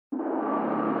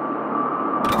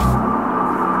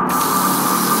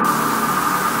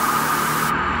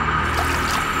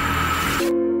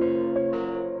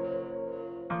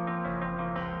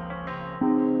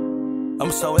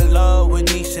so in love with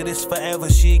NESHA, this forever.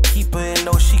 She a keeper and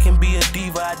know she can be a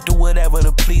diva. I do whatever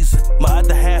to please her. My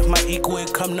other half, my equal,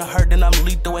 it come to her, then I'm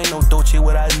lethal. Ain't no Dolce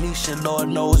without NESHA. Lord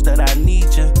knows that I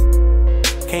need you.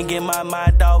 Can't get my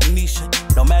mind off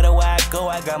NESHA. No matter where I go,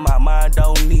 I got my mind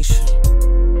on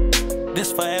NESHA.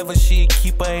 This forever, she a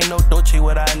keeper. Ain't no Dolce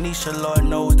without NESHA. Lord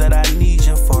knows that I need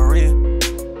you for real.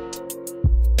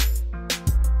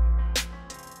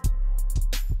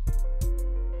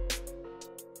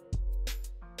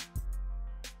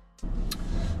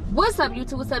 What's up,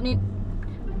 YouTube? What's up,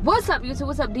 What's up, YouTube?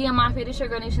 What's up, DM Mafia? This your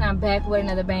girl NESHA. I'm back with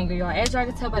another banger, y'all. As y'all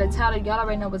can tell by the title, y'all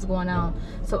already know what's going on.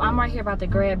 So I'm right here about to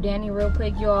grab Danny real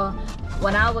quick, y'all.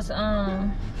 When I was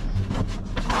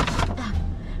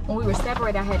when we were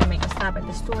separated, I had to make a stop at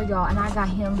the store, y'all, and I got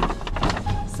him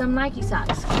some Nike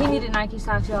socks. He needed Nike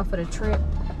socks, y'all, for the trip,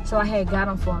 so I had got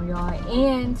them for him, y'all.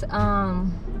 And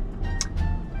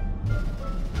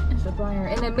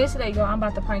in the midst of that, y'all, I'm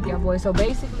about to prank y'all boys. So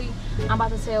basically, I'm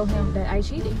about to tell him that I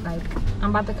cheated. Like, I'm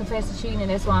about to confess to cheating, and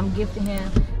that's why I'm gifting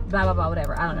him, blah, blah, blah,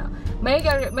 whatever. I don't know. Make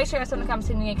sure y'all send the comments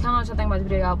and comment what y'all think about the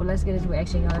video, y'all. But let's get his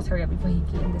reaction, y'all. Let's hurry up before he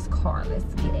get in this car. Let's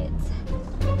get it.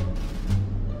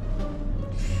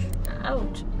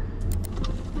 Ouch.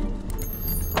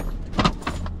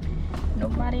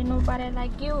 Nobody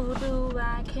like you do.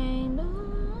 I can't do.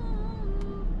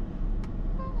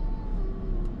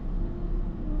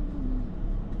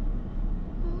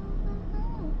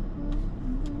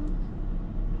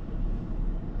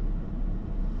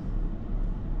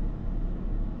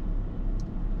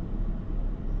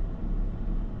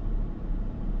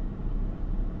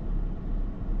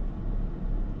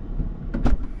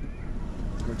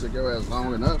 It took your ass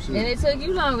long enough, shit. And it took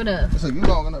you long enough. It took you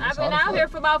long enough. I've been out here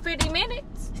for about 50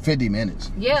 minutes. 50 minutes?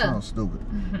 Yeah. That sounds stupid.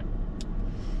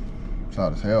 It's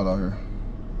hot as hell out here.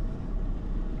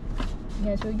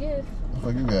 Got you a gift.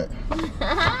 What the fuck you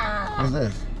got? What's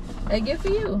this? A gift for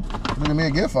you. Look at me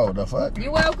a gift for the fuck?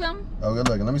 You welcome. Oh, good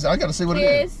looking. Let me see. I gotta see what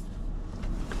it is.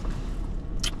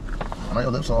 I know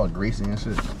your lips are all greasy and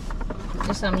shit.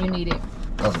 It's something you needed.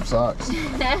 Oh, some socks.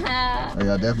 Hey,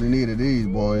 I definitely needed these,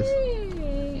 boys.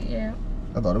 Yeah.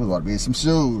 I thought it was about to be some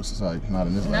shoes. It's like, not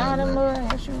in this No, them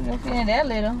little shoes don't fit in that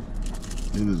little.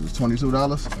 These was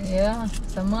 $22? Yeah,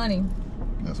 some money.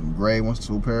 Got some gray ones,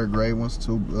 2 pair of gray ones,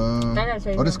 2, oh,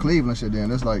 this Cleveland shit then.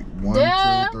 That's like 1,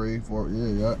 2, 3, 4,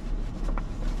 yeah.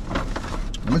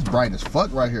 And it's bright as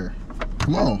fuck right here.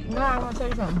 Come on. No, I want to tell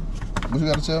you something. What you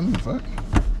gotta tell me, fuck?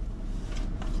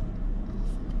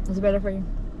 It's better for you.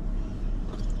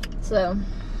 So.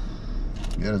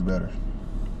 Yeah, that's better.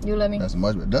 You love me? That's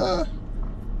much better. Duh.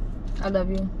 I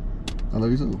love you. I love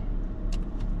you too.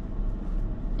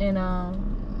 And I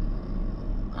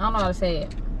don't know how to say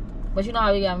it, but you know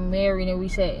how we got married and we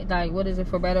said, like, what is it,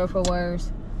 for better or for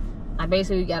worse? I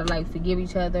basically gotta, like, forgive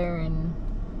each other and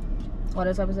all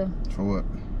that type of stuff. For what?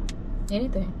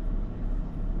 Anything.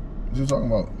 What you talking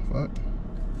about? Fuck.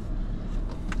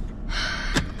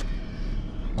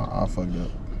 My eye fucked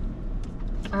up.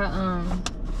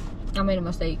 I made a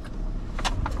mistake.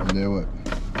 And then what?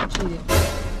 I cheated.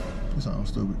 You sound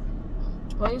stupid.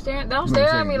 Why you staring? Don't stare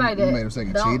at me like that. You made a mistake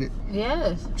and cheated?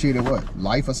 Yes. Cheated what?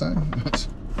 Life or something?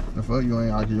 The fuck? You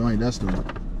ain't that stupid.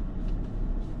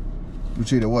 You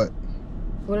cheated what?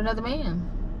 With another man.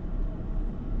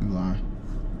 You lying.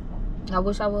 I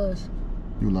wish I was.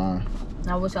 You lying.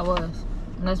 I wish I was.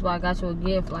 And that's why I got you a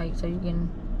gift, like, so you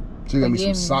can. So you got me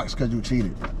some socks because you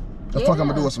cheated. The fuck I'm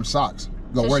gonna do with some socks?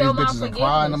 You gonna wear these bitches and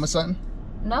cry in them or something?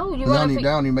 No, you don't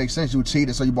even make sense. You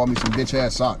cheated, so you bought me some bitch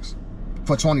ass socks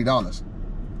for $20.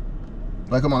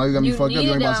 Like, come on, you got me fucked up.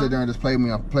 You ain't about to sit there and just play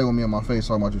with me in my face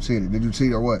talking about you cheated. Did you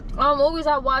cheat or what? Movies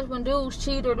I watch when dudes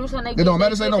cheat or do something. It don't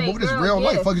matter. Say no movie. This is real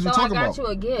life. Fuck is you talking about? I got you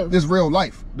a gift. This real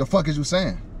life. The fuck is you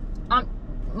saying?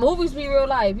 Movies be real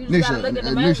life. You just gotta look at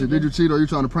the messages. NESHA, did you cheat or are you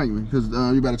trying to prank me? Because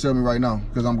you better tell me right now,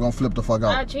 because I'm gonna flip the fuck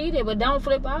out. I cheated, but don't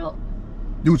flip out.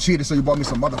 You cheated, so you bought me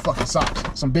some motherfucking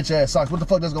socks. Some bitch ass socks. What the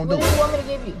fuck that's gonna do? What do you want me to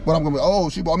give you? What I'm gonna be, oh,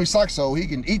 she bought me socks so he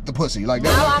can eat the pussy. Like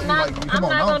that. No, I'm not, like, I'm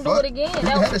not gonna do it again. You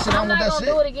had that shit I'm not gonna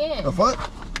do it again. The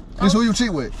fuck? This who you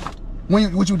cheat with?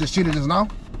 What you just cheated just now?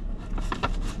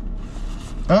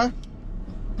 Huh?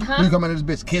 You come in this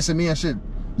bitch kissing me and shit,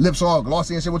 lips all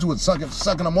glossy and shit. What you was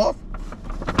sucking them off?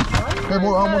 Hey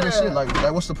boy, I don't want this shit. Like,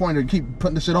 what's the point of keep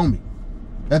putting this shit on me?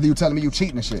 After you telling me you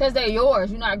cheating and shit. Because they're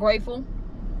yours. You're not grateful.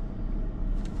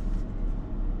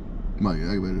 Might get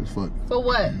aggravated as fuck. For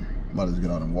what? Might just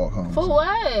get out and walk home. For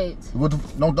what?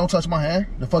 Don't touch my hand.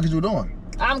 The fuck is you doing?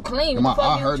 I'm clean. What the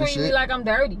fuck you treating me like I'm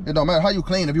dirty? It don't matter how you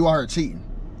clean if you out here cheating.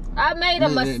 I made a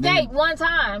mistake one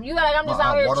time. You like I'm just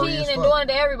out here cheating and doing it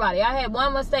to everybody. I had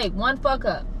one mistake, one fuck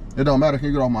up. It don't matter. Can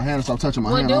you get off my hand and stop touching my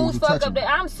hand? When dudes fuck up,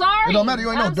 I'm sorry. It don't matter.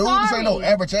 You ain't no dude. This ain't no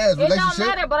average ass relationship. It don't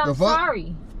matter, but I'm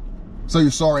sorry. So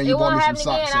you're sorry and you bought me some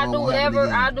socks. I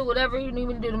do whatever you need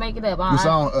me to do to make it up. You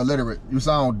sound illiterate. You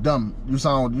sound dumb. You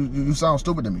sound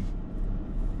stupid to me.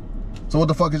 So what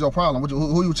the fuck is your problem?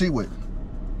 Who you cheat with?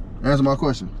 Answer my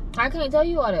question. I can't tell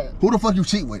you all that. Who the fuck you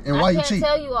cheat with and why you cheat? I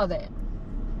can't tell you all that.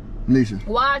 Nesha.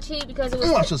 Why I cheat? Because it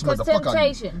was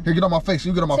temptation. Here, get on my face.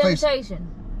 You get on my face. Temptation.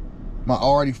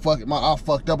 I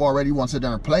fucked up already. You want to sit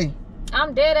there and play?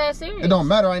 I'm dead ass serious. It don't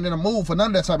matter. I ain't in the mood for none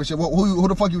of that type of shit. Who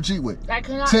the fuck you cheat with? I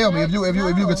cannot tell me if you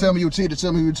can tell me you cheated.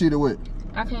 Tell me who you cheated with.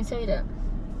 I can't say that.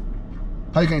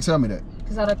 How you can't tell me that?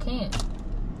 Because I can't.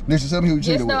 Nisha, tell me who you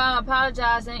cheated with. Just know I'm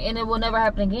apologizing and it will never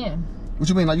happen again. What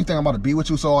you mean? Like you think I'm about to be with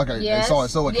you so I can yes.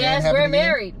 so it can't happen we're again?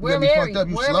 Married. We're married.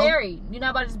 We're married. You're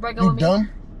not about to just break up with me. You dumb?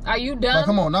 Are you dumb? Like,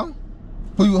 come on now.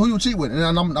 Who you cheat with?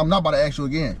 And I'm not about to ask you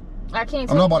again. I can't.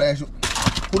 I'm not about to ask you.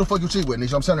 Who the fuck you cheat with,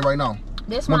 Nisha? I'm telling you right now.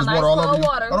 This my nice cold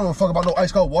water. I don't give a fuck about no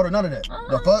ice cold water, none of that.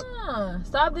 The fuck?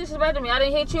 Stop disrespecting me. I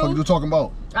didn't hit you. What you talking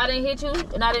about? I didn't hit you,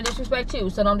 and I didn't disrespect you,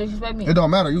 so don't disrespect me. It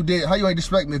don't matter. You did. How you ain't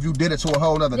disrespect me if you did it to a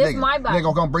whole nother nigga? My body. Nigga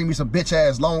gonna come bring me some bitch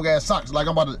ass, long ass socks. Like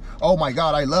I'm about to. Oh my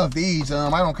god, I love these. I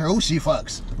don't care who she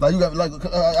fucks. Like you got like.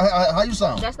 How you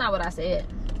sound? That's not what I said.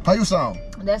 How you sound?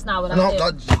 That's not what I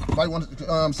said. Like want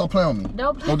to stop playing with me.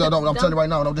 Don't play. I'm telling you right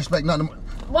now. Don't disrespect nothing.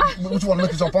 What? What you want to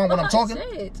look at your phone when I'm talking?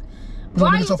 Why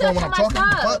are you touching my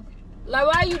stuff? Like,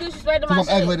 why are you disrespecting my shit?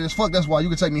 I'm aggravated as fuck, that's why. You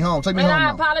can take me home. Take me home. And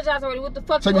I apologize already. What the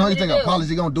fuck take me home. You think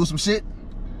apology gonna do some shit?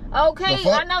 Okay,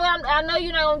 I know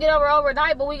you're not gonna get over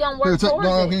overnight, but we gonna work towards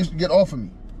it. Can you get off of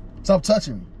me? Stop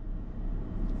touching me.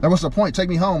 Now what's the point? Take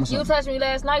me home or something. You touched me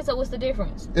last night, so what's the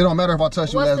difference? It don't matter if I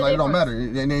touched you last night. It don't matter.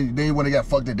 And then you wanna get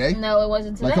fucked today? No, it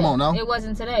wasn't today. Like, come on now. It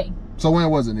wasn't today. So when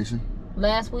was it, Nisha?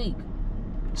 Last week.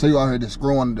 So you out here just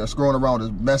screwing around,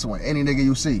 just messing with any nigga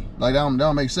you see. Like that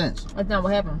don't make sense. That's not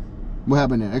what happened. What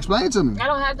happened there? Explain to me. I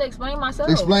don't have to explain myself.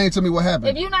 Explain to me what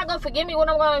happened. If you're not gonna forgive me, what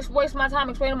I'm gonna waste my time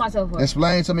explaining myself for?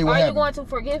 Explain to me what happened. Are you going to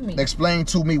forgive me? Explain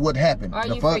to me what happened. Are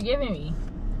you forgiving me?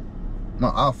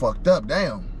 No, I fucked up.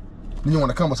 Damn. You want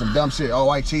to come with some dumb shit? Oh,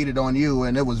 I cheated on you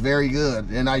and it was very good,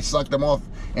 and I sucked them off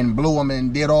and blew them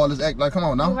and did all this act. Like, come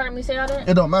on now. You heard me say all that?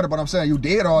 It don't matter, but I'm saying you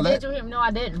did all that. Did you hear me? No,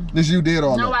 I didn't. This you did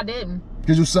all that. No, I didn't.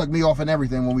 Cause you sucked me off and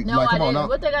everything when we no, like, come I on didn't. now.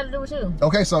 What they got to do with you?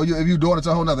 Okay, so if you doing it to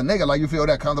a whole nother nigga, like you feel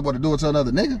that comfortable to do it to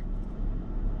another nigga?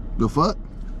 The fuck?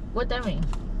 What that mean?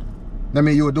 That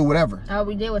mean you would do whatever. All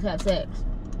we did was have sex.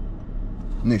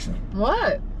 Nisha.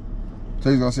 What?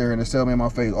 So you gonna sit here and just tell me in my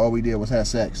face all we did was have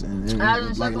sex and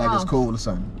like it's cool or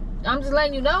something? I'm just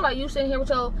letting you know, like you sitting here with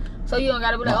your, so you don't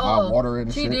gotta be like, oh,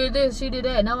 she did this, she did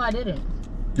that. No, I didn't.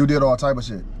 You did all type of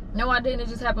shit. No, I didn't. It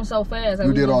just happened so fast. Like,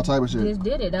 you did all type of shit. Just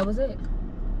did it. That was it.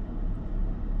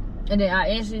 And then I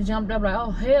instantly jumped up like,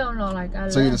 oh hell no!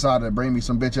 Like So you decided to bring me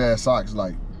some bitch ass socks,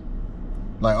 like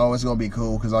oh, it's gonna be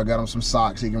cool because I got him some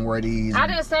socks. He can wear these. I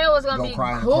didn't say it was gonna be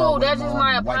cool. That's just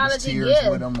my apology gift.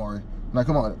 With him or, like,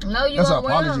 come on. No, you don't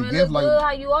wear them. It looks good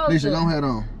how you always do. Nisha, don't head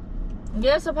on.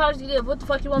 Yes, apology gift. What the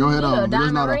fuck you want me to do? A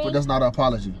diamond ring? That's not an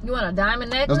apology. You want a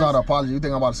diamond necklace? That's not an apology. You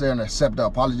think I'm about to sit and accept the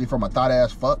apology from a thought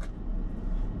ass fuck?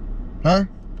 Huh?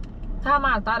 How am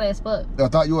I a thought ass fuck? I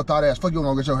thought you a thought ass fuck. You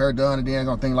gonna get your hair done and then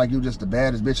gonna think like you just the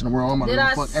baddest bitch in the world. I'm gonna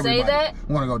go fuck everybody. That?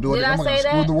 I'm gonna go do it. I'm gonna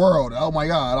screw the world. Oh my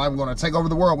god, I'm gonna take over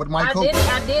the world with my coat.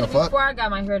 I did it before I got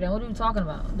my hair done. What are you talking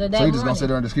about? So you just gonna sit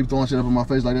there and just keep throwing shit up in my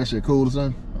face like that shit cool or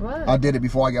something? What? I did it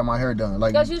before I got my hair done.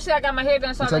 Like, because you said I got my hair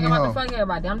done, so I'm about to fuck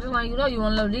everybody. I'm just letting you know you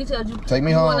want to know the details. Take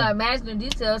me home. You want to imagine the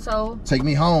details, so. Take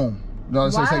me home. You know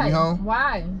what I say? Take me home?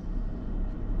 Why?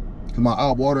 Cause my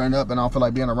eye watering up and I don't feel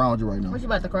like being around you right now. What, you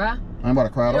about to cry? I ain't about to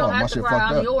cry at all. My shit fucked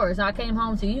up. I'm yours. I came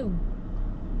home to you.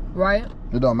 Right?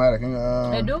 It don't matter.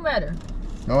 It do matter.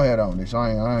 Go ahead on this.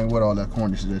 I ain't with all that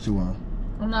corny shit that you on.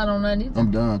 I'm not on that either.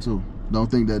 I'm done too.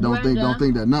 Don't think that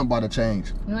nothing about to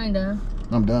change. You ain't done.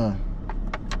 I'm done.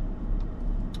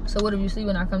 So what if you see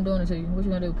when I come doing it to you? What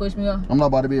you gonna do? Push me off? I'm not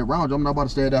about to be around you. I'm not about to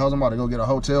stay at that house. I'm about to go get a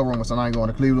hotel room or something. I ain't going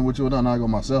to Cleveland with you or nothing. I go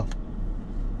myself.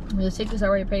 The ticket's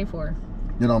already paid for.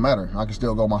 It don't matter. I can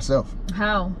still go myself.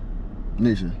 How?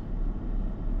 Nisha,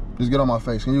 just get on my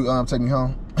face. Can you take me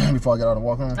home before I get out and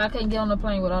walk home? I can't get on the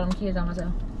plane with all them kids on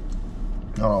myself.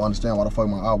 I don't understand why the fuck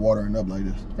my eye watering up like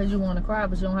this. Because you want to cry,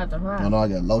 but you don't have to cry. I know I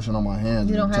got lotion on my hands.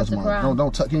 You don't have to cry.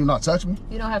 Can you not touch me?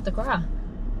 You don't have to cry.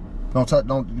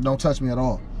 Don't touch me at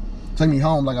all. Take me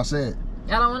home, like I said.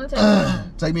 I don't want to take you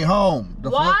home. Take me home.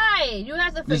 Why? You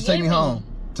have to forgive me. Just take me home.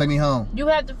 Take me home. You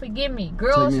have to forgive me.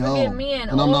 Girls forgive men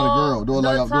all the time. And I'm not a girl.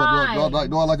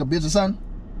 Do I like a bitch or something?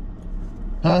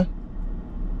 Huh?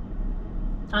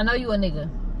 I know you a nigga.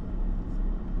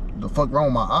 The fuck wrong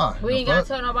with my eye? We ain't gotta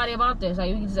tell nobody about this. Like,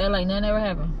 you can just act like nothing ever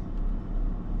happened.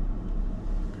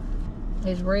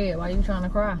 It's red. Why you trying to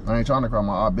cry? I ain't trying to cry.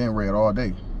 My eye been red all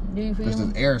day. Do you feel It's me?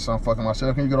 this air, so I'm fucking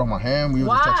myself. Can you get off my hand? We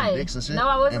was just touching dicks and shit. No,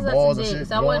 I wasn't touching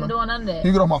dicks. I wasn't doing none of that. Can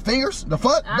you get off my fingers? The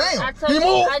fuck? Damn. Can you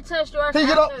move? I touched yours. Can you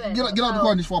get after up? that. Get out the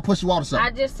car before I push you out or something.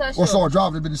 I just touched or yours. start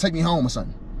driving to take me home or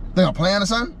something. Think I'm playing or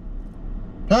something?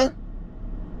 Huh?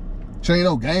 Shit ain't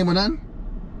no game or nothing.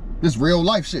 This real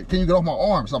life shit. Can you get off my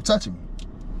arm? Stop touching me.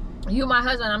 You my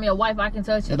husband, I'm your wife, I can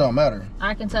touch you. It don't matter.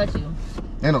 I can touch you.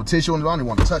 Ain't no tissue in it. I don't even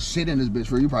want to touch shit in this bitch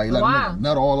for you. Probably let a nigga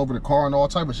nut all over the car and all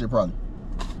type of shit probably.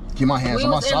 Keep my hands on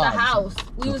my side. We was in the house.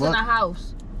 We was in the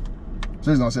house.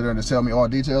 So he's gonna sit there and just tell me all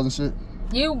details and shit?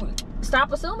 You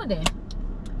stop assuming then.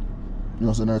 You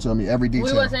gonna sit there and tell me every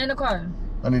detail? We wasn't in the car.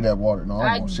 I need that water. No,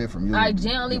 I don't want shit from you. I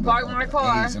gently parked my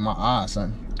car. AIDS in my eye,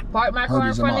 son. Parked my car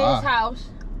in front of his house.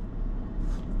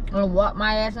 And walked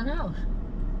my ass in the house.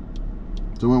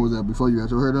 So when was that? Before you got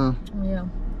your hair done? Yeah.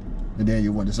 And then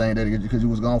you went the same day because you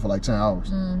was gone for like 10 hours.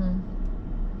 Mm-hmm.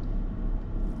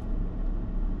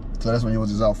 So that's when you was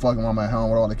just out fucking while I'm at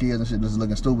home with all the kids and shit, just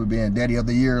looking stupid, being daddy of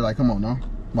the year. Like, come on, no. I'm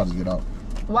about to get out.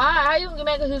 Why? How you gonna get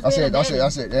mad because you I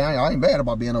said, I ain't bad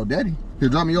about being no daddy. Here,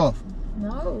 drop me off.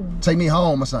 No. Take me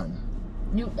home or something.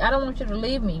 I don't want you to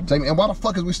leave me. Take me. And why the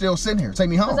fuck is we still sitting here? Take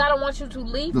me home. Because I don't want you to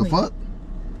leave me. The fuck?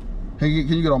 Can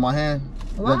you get on my hand?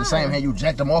 Why? Like the same hand you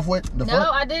jacked him off with? The no,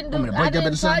 fuck? I didn't do. Want me to I break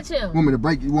didn't up touch him. Want me to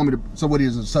break? You want me to? So what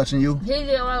is it? Touching you? He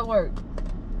did a lot of work.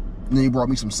 And then you brought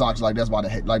me some socks. Like that's why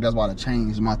to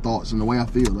change my thoughts and the way I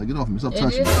feel. Like get off me. Stop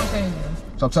touching me.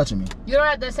 Stop touching me. You don't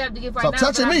have to accept the gift right now.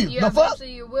 Stop touching me. The fuck?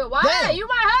 Why? Damn. You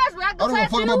my husband. I can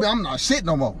touch you. I'm not shit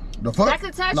no more. The fuck? I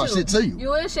can touch I'm not shit to you.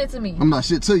 You is shit to me. I'm not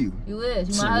shit to you. You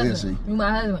is. You my husband. You my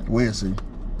husband. We'll see.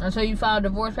 Until you file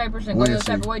divorce papers and go your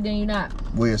separate way, then you not.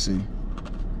 We'll see.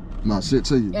 I'm not shit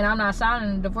to you. And I'm not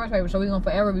signing the divorce papers, so we gonna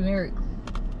forever be married.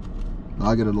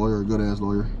 I'll get a lawyer, a good ass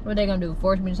lawyer. What they gonna do?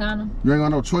 Force me to sign them? You ain't got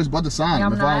no choice but to sign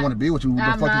them. If I don't want to be with you,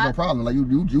 what the fuck is your problem? Like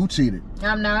you cheated.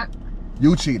 I'm not.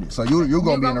 You cheated, so you're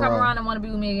gonna be in the wrong. Come around and want to be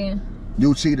with me again.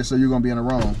 You cheated, so you're gonna be in the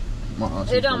wrong.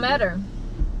 It don't matter.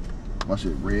 My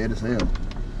shit red as hell.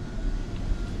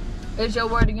 It's your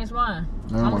word against mine.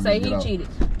 I'm gonna say he cheated.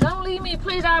 Don't leave me,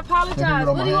 please. I apologize.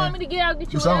 What do you want me to get out?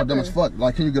 Get you? You sound dumb as fuck.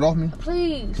 Like, can you get off me?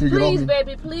 Please, please,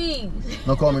 baby, please.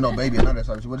 Don't call me no baby. None of that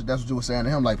stuff. That's what you were saying to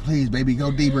him. Like, please, baby,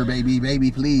 go deeper,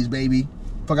 baby, please, baby.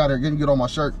 Fuck out of here. Get on my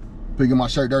shirt. Can you get my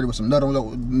shirt dirty with some nut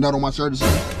on my shirt or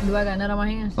something? Do I got nut on my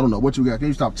hands? I don't know what you got. Can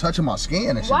you stop touching my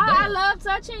skin and shit? Why? I love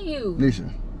touching you.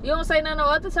 Nisha. You don't say nothing no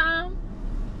other time.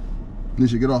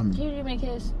 Nisha, get off me. Can you give me a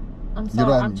kiss? I'm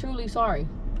sorry. I'm truly sorry.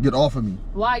 Get off of me.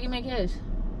 Why? Give me a kiss.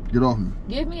 Get off me.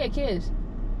 Give me a kiss.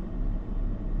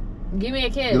 Give me a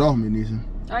kiss. Get off me, Nisha.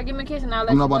 All right, give me a kiss and I'll let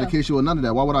you I'm not about go. to kiss you or none of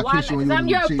that. Why would I kiss you when you I'm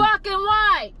your fucking wife.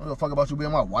 I don't give a fuck about you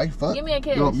being my wife. Fuck. Give me a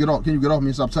kiss. Get off. Can you get off me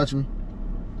and stop touching me?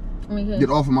 Give me a kiss. Get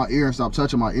off of my ear and stop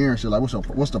touching my ear and shit. Like,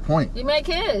 what's the point? Give me a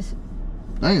kiss.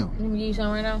 Damn. Let me give you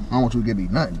something right now. I don't want you to give me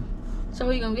nothing. So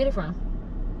who you gonna get it from?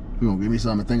 You gonna give me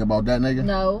something to think about that nigga?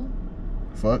 No.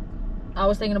 Fuck. I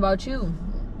was thinking about you.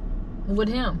 With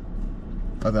him.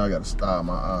 I think I gotta style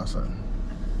my eyes, son.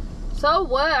 So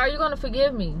what? Are you gonna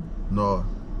forgive me? No.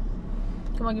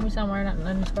 Come on, give me something right now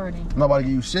in this car then. I'm not about to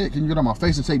give you shit. Can you get on my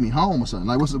face and take me home or something?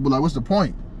 Like what's the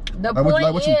point? The point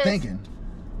is, what you thinking?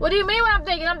 What do you mean what I'm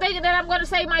thinking? I'm thinking that I'm gonna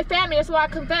save my family. That's why I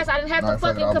confess. I didn't have to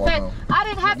fucking confess. I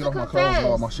didn't have to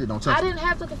confess. My shit, don't touch I didn't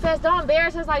have to confess. Don't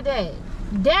embarrass us like that.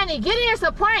 Danny, get in. It's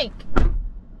a prank.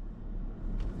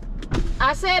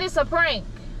 I said it's a prank.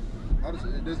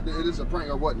 It is a prank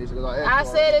or what, Nisha? I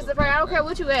said it's a prank. I don't care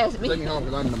what you asked me. Take me home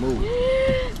because I'm in the mood. Take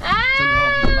me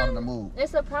home because I'm not in the mood.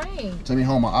 It's a prank. Take me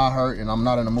home. My eye hurt and I'm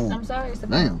not in the mood. I'm sorry. It's a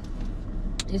prank.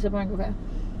 Damn. It's a prank, okay?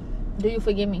 Do you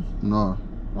forgive me? No.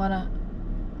 Why not?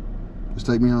 Just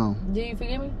take me home. Do you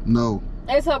forgive me? No.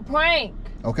 It's a prank.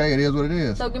 Okay, it is what it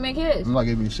is. So give me a kiss. I'm not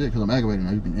giving you shit because I'm aggravated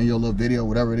now. You can end your little video,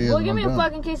 whatever it is. Well, give me a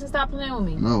fucking kiss and stop playing with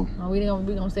me. No. Oh, we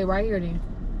gonna stay right here then.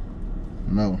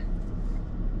 No.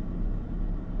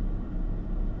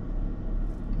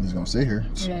 He's gonna sit here.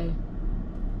 Yeah.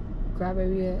 Cry,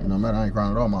 baby. Yeah. No matter, I ain't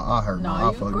crying at all. My eye hurt. No, my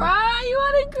eye you cry. You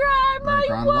wanna cry,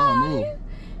 my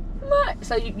wife.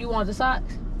 So you want the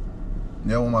socks?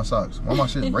 Yeah, I want my socks. Why my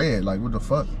shit red? Like, what the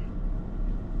fuck?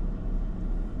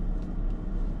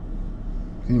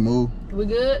 Can you move? We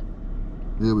good?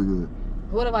 Yeah, we good.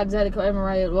 What if I just had to call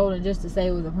everybody rolling just to say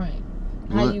it was a prank?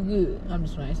 How you good? I'm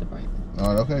just playing. It's a prank.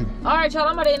 All right, okay. All right, y'all.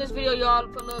 I'm gonna end this video, y'all.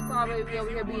 Put a little car baby over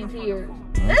here being tears.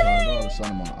 The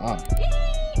sun in my eye.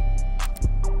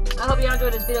 I hope y'all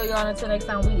enjoyed this video, y'all. Until next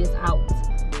time, we is out.